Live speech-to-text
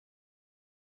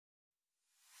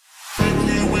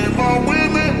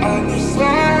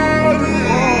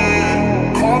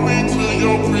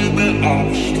your crib and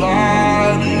I'm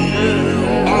sliding,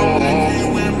 yeah. I'm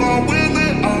in with my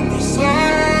women, I'm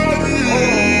beside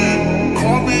it.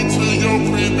 Call me to your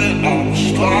crib and I'm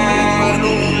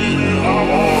sliding, yeah.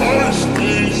 First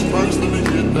things first, let me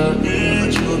get that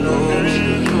introduction.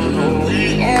 We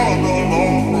on the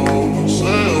long road to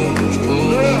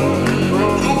self-destruction.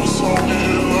 You so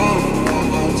in love, I'm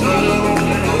gonna tell them.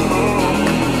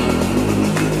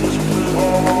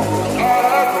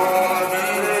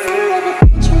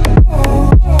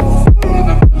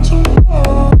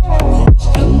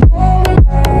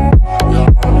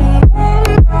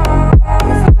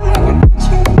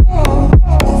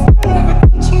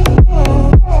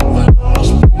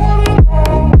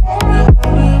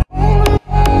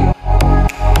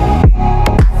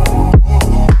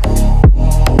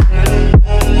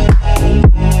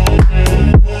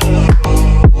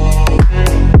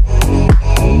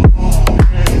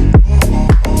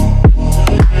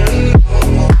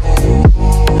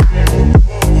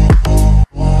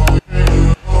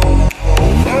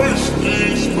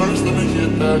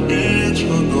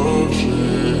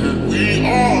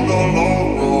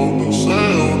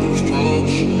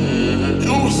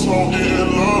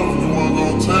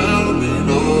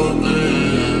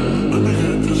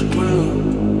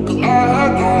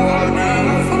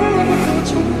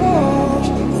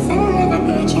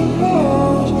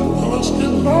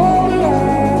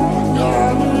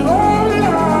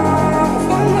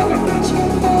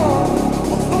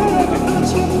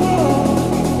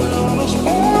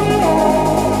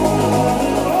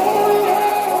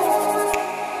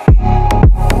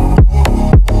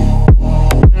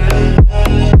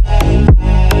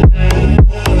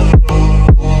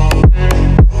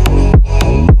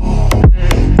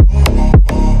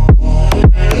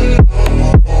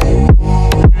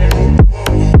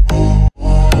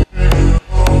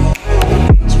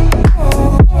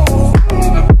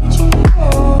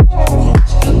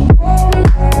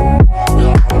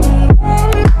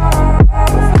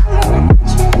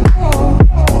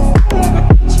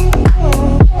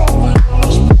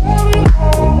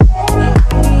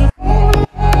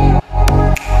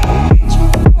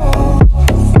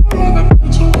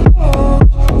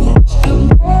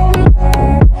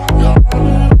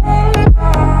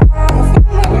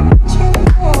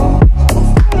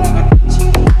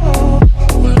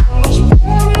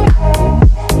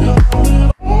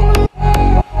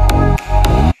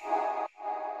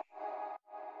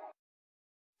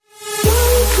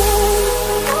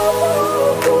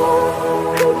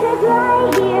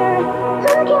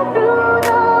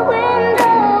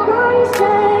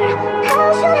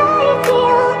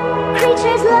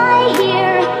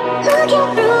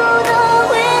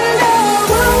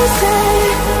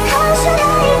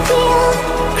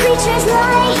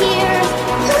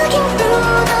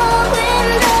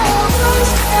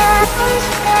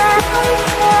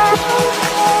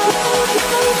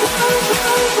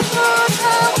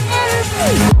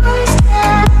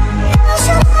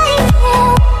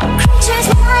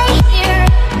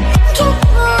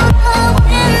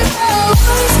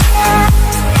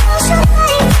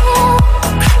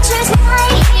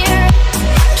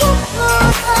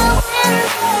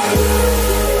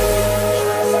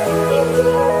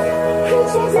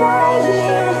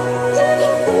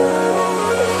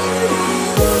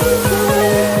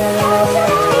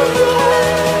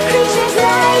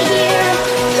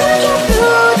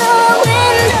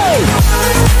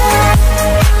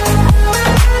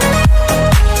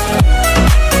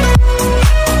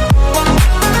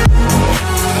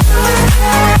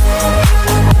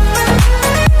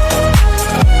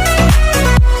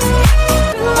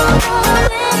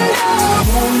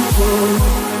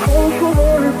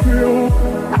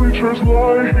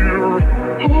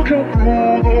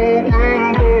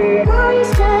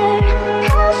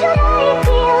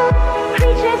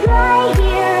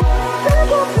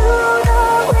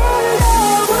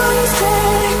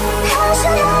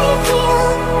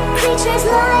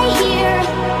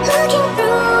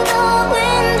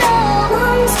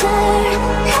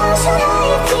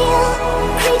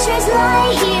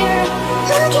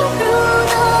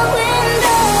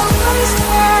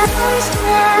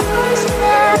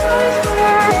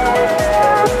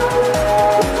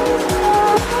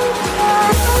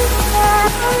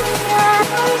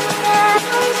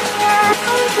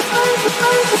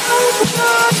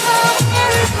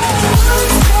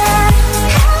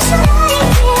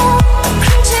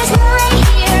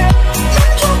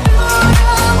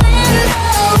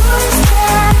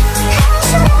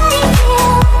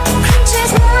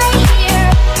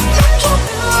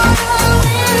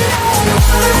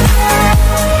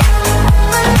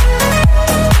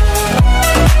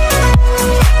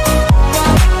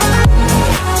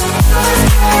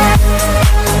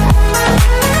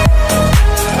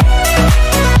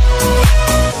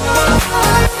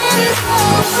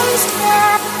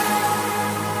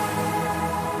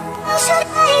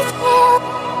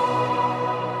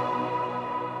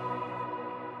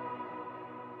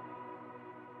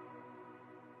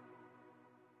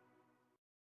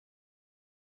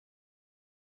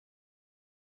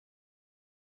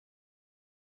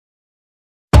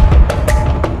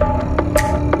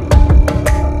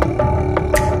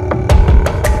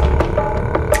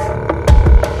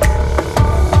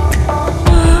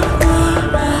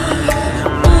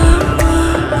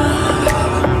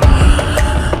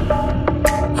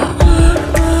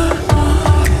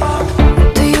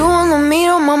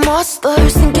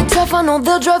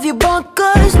 they'll drive you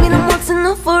bonkers. Meet them once and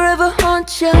they'll forever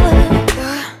haunt you.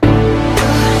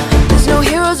 There's no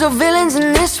heroes or villains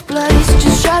in this place,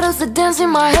 just shadows that dance in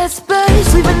my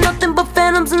headspace, leaving nothing but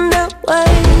phantoms in their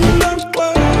way.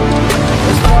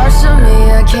 There's parts of me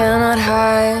I cannot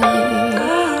hide.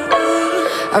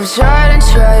 I've tried and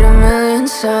tried a million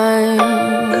times.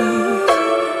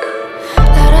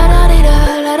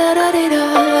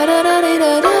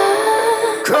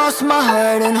 Cross my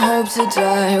heart and hope to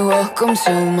die. Welcome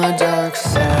to my dark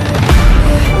side.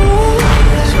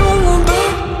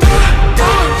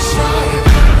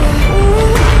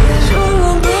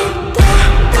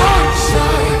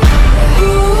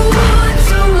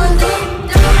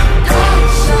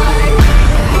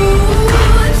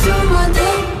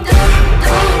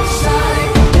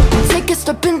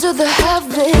 Step into the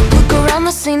havoc, look around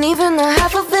the scene, even the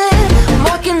half of it. I'm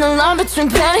walking the line between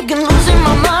panic and losing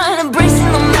my mind,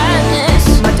 embracing the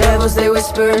madness. My devils, they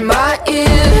whisper in my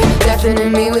ear,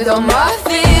 deafening me with all my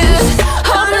fears.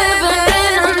 I'm living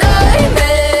in a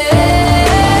nightmare.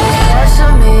 Parts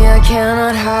of me I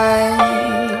cannot hide.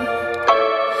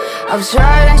 I've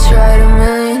tried and tried a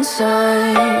million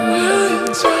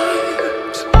times.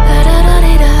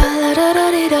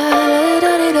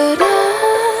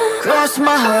 Cross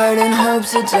my heart and hope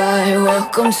to die.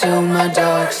 Welcome to my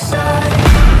dark side.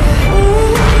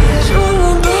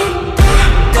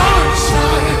 Dark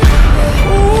side.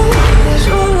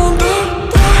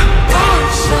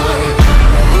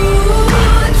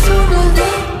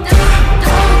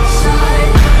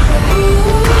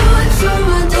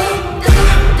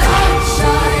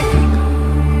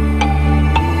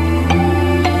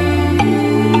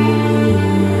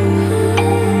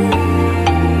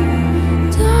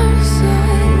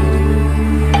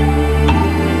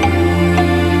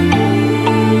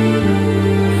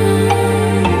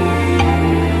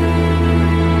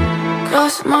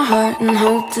 Cross my heart and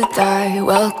hope to die.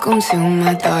 Welcome to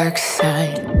my dark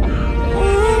side.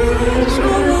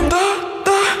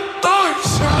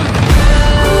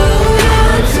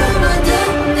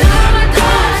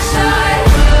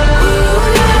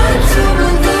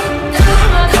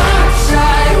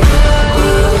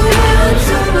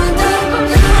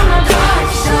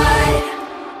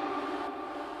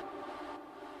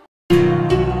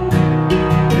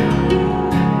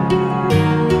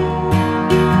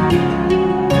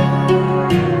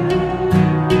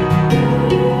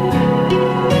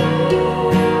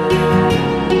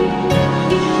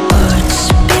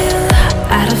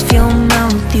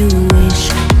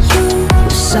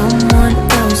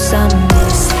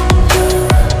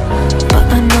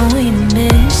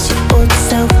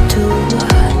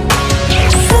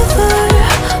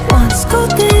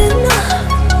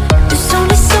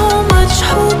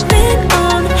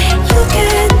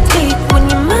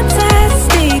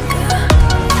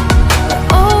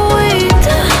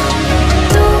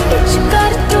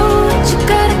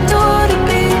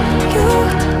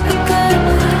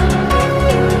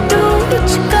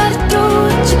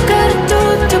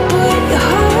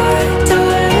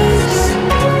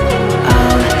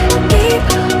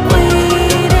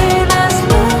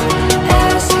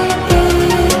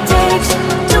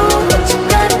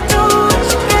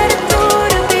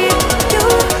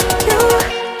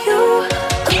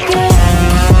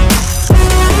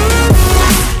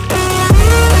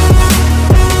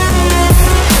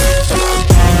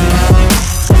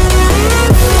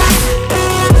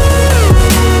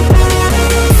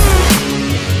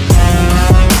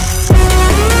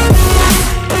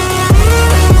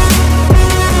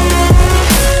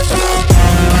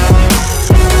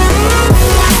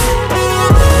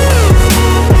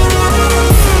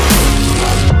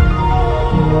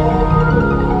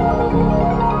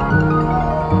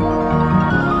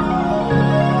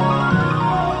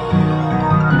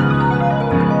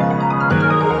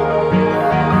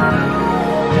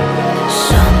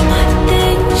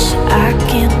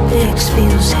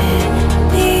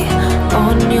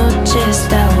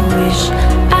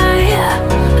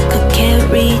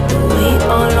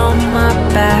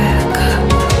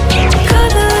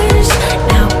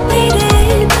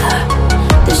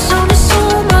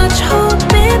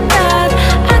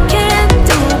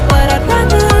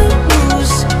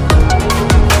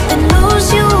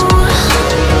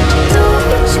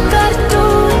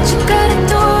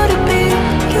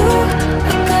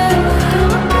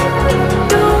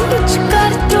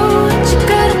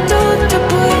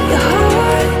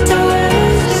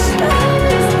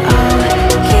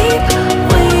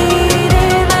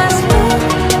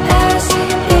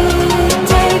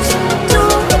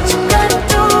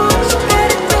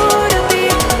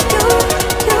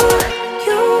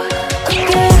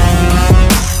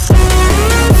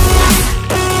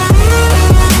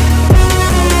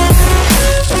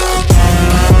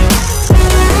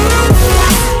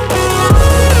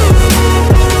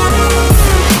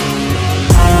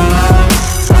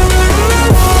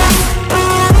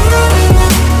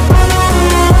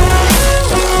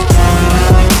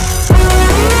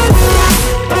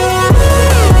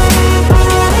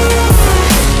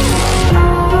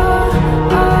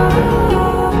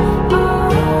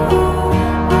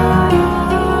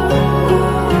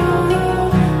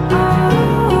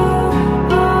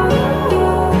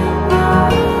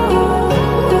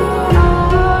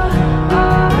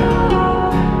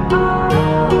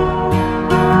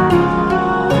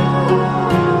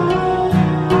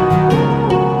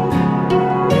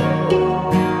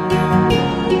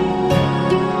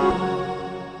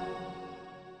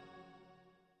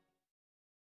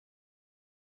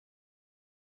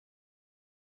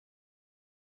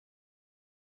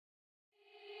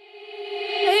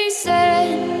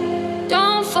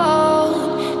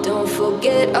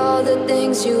 all the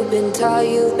things you've been taught,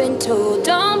 you've been told.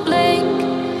 Don't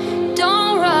blink,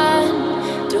 don't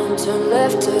run, don't turn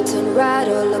left or turn right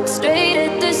or look straight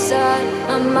at the sun.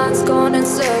 My mind's going in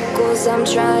circles, I'm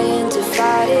trying to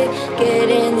fight it.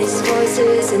 Getting these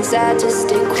voices inside to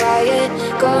stay quiet.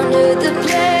 Gone to the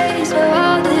place where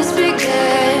all this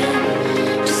began.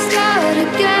 Just start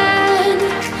again.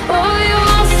 Oh, you